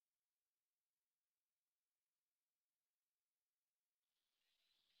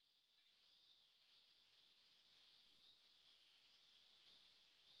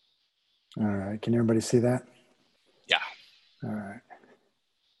All right. Can everybody see that? Yeah. All right.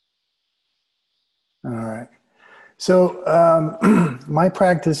 All right. So my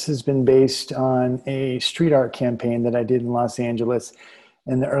practice has been based on a street art campaign that I did in Los Angeles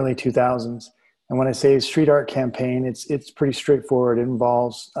in the early 2000s. And when I say street art campaign, it's pretty straightforward. It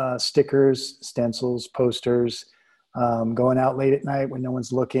involves stickers, stencils, posters, going out late at night when no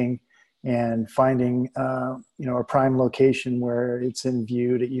one's looking, and finding a prime location where it's in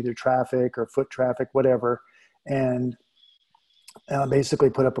view to either traffic or foot traffic, whatever, and basically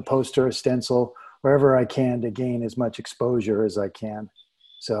put up a poster, a stencil, wherever I can to gain as much exposure as I can.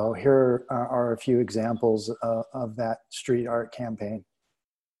 So here are a few examples of that street art campaign.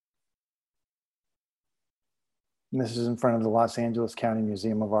 And this is in front of the Los Angeles County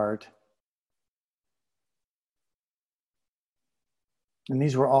Museum of Art. And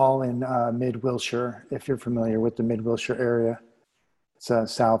these were all in Mid-Wilshire, if you're familiar with the Mid-Wilshire area.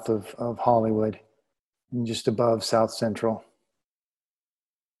 It's south of Hollywood and just above South Central.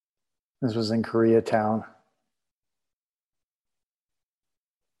 This was in Koreatown.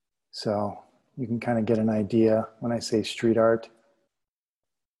 So you can kind of get an idea when I say street art.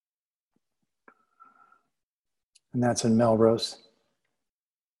 And that's in Melrose.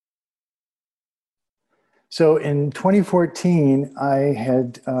 So in 2014, I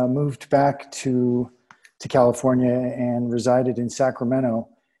had moved back to California and resided in Sacramento.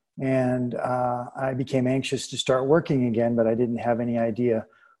 And I became anxious to start working again, but I didn't have any idea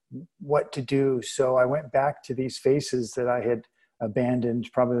what to do. So I went back to these faces that I had abandoned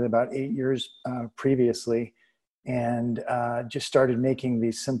probably about 8 years previously, and just started making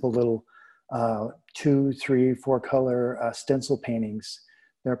these simple little 2, 3, 4 color stencil paintings.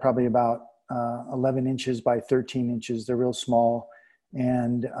 They're probably about 11 inches by 13 inches. They're real small.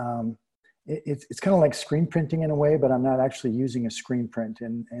 And it's kind of like screen printing in a way, but I'm not actually using a screen print.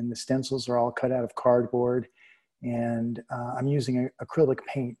 And the stencils are all cut out of cardboard. And I'm using acrylic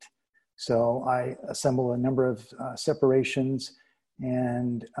paint. So I assemble a number of separations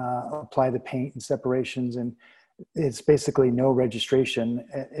and apply the paint and separations. And it's basically no registration.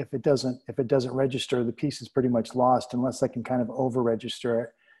 If it doesn't register, the piece is pretty much lost unless I can kind of over register it.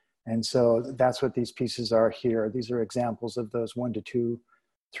 And so that's what these pieces are here. These are examples of those 1 to 2,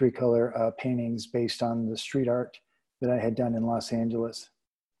 3 color paintings based on the street art that I had done in Los Angeles.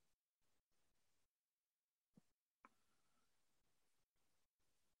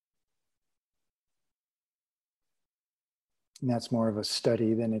 And that's more of a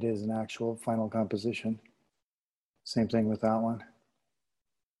study than it is an actual final composition. Same thing with that one.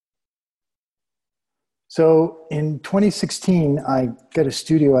 So in 2016, I got a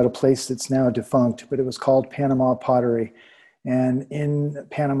studio at a place that's now defunct, but it was called Panama Pottery. And in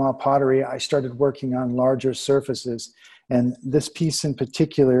Panama Pottery, I started working on larger surfaces. And this piece in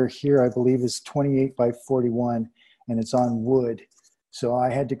particular here, I believe, is 28 by 41, and it's on wood. So I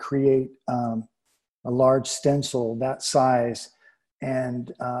had to create a large stencil that size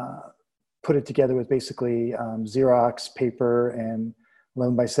and put it together with basically Xerox paper and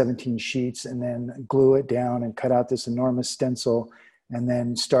 11 by 17 sheets, and then glue it down and cut out this enormous stencil and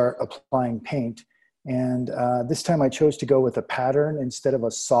then start applying paint. And this time I chose to go with a pattern instead of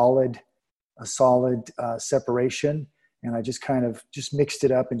a solid separation. And I just kind of just mixed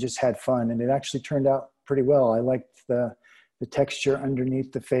it up and just had fun. And it actually turned out pretty well. I liked the texture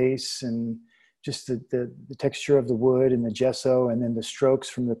underneath the face and just the texture of the wood and the gesso and then the strokes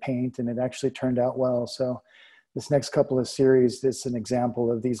from the paint. And it actually turned out well. So this next couple of series, this is an example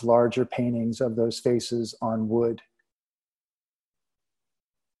of these larger paintings of those faces on wood.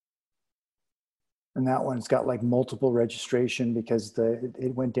 And that one's got like multiple registration because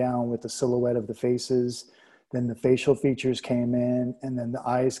it went down with the silhouette of the faces, then the facial features came in, and then the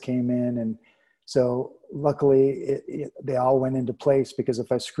eyes came in. And so luckily they all went into place, because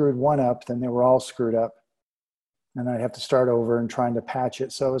if I screwed one up, then they were all screwed up. And I'd have to start over and trying to patch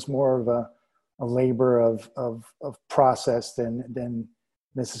it. So it was more of a labor of process than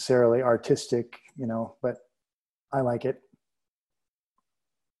necessarily artistic, but I like it.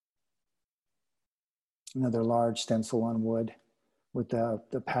 Another large stencil on wood with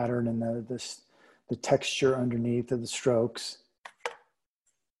the pattern and the texture underneath of the strokes.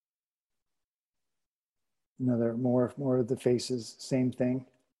 Another more of the faces, same thing.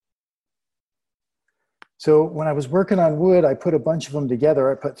 So when I was working on wood, I put a bunch of them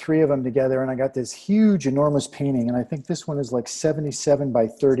together. I put 3 of them together, and I got this huge, enormous painting. And I think this one is like 77 by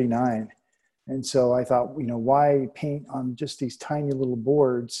 39. And so I thought, why paint on just these tiny little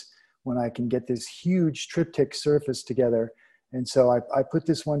boards when I can get this huge triptych surface together? And so I put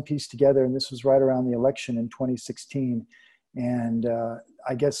this one piece together, and this was right around the election in 2016. And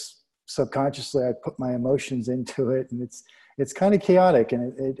I guess subconsciously I put my emotions into it, and it's kind of chaotic,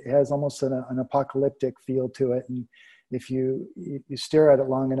 and it has almost an apocalyptic feel to it. And if you stare at it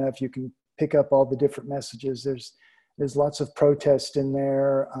long enough, you can pick up all the different messages. There's lots of protest in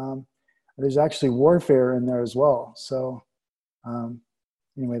there. There's actually warfare in there as well. So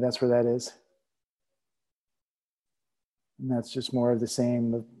anyway, that's where that is. And that's just more of the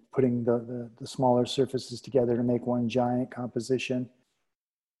same, of putting the smaller surfaces together to make one giant composition.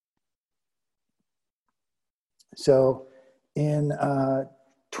 So in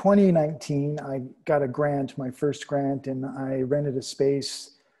 2019, I got a grant, my first grant, and I rented a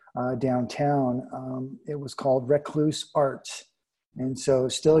space downtown. It was called Recluse Arts. And so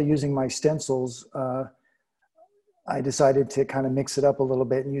still using my stencils, I decided to kind of mix it up a little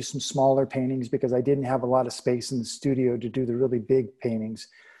bit and use some smaller paintings because I didn't have a lot of space in the studio to do the really big paintings.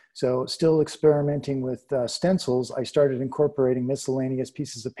 So still experimenting with stencils, I started incorporating miscellaneous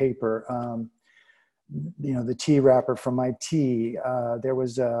pieces of paper. You know, the tea wrapper from my tea. There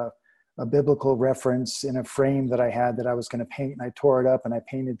was a biblical reference in a frame that I had that I was going to paint, and I tore it up and I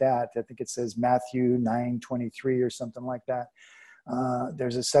painted that. I think it says Matthew 9:23 or something like that.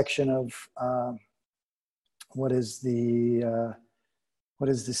 There's a section of what is the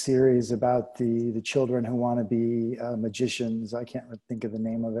series about the children who want to be magicians? I can't think of the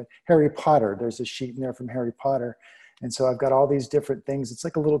name of it. Harry Potter. There's a sheet in there from Harry Potter. And so I've got all these different things. It's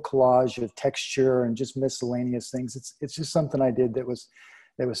like a little collage of texture and just miscellaneous things. It's just something I did that was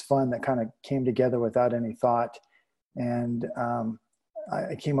fun, that kind of came together without any thought. And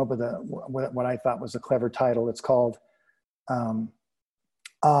I came up with what I thought was a clever title. It's called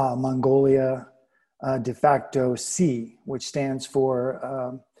Mongolia de facto C, which stands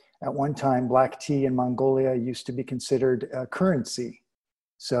for, at one time, black tea in Mongolia used to be considered a currency.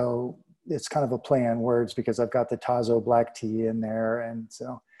 So it's kind of a play on words because I've got the Tazo black tea in there. And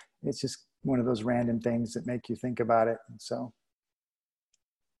so it's just one of those random things that make you think about it.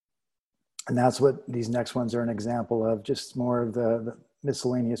 And that's what these next ones are an example of, just more of the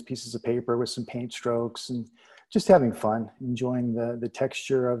miscellaneous pieces of paper with some paint strokes and just having fun, enjoying the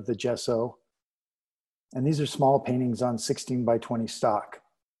texture of the gesso. And these are small paintings on 16 by 20 stock.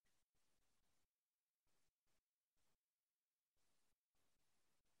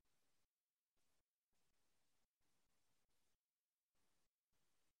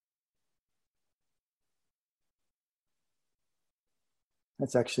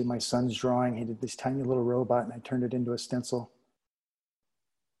 That's actually my son's drawing. He did this tiny little robot and I turned it into a stencil.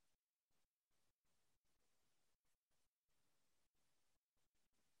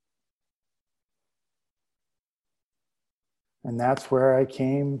 And that's where I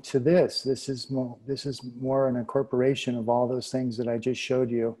came to this. This is more an incorporation of all those things that I just showed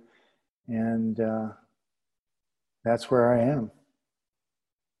you. And that's where I am.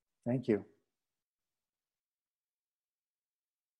 Thank you.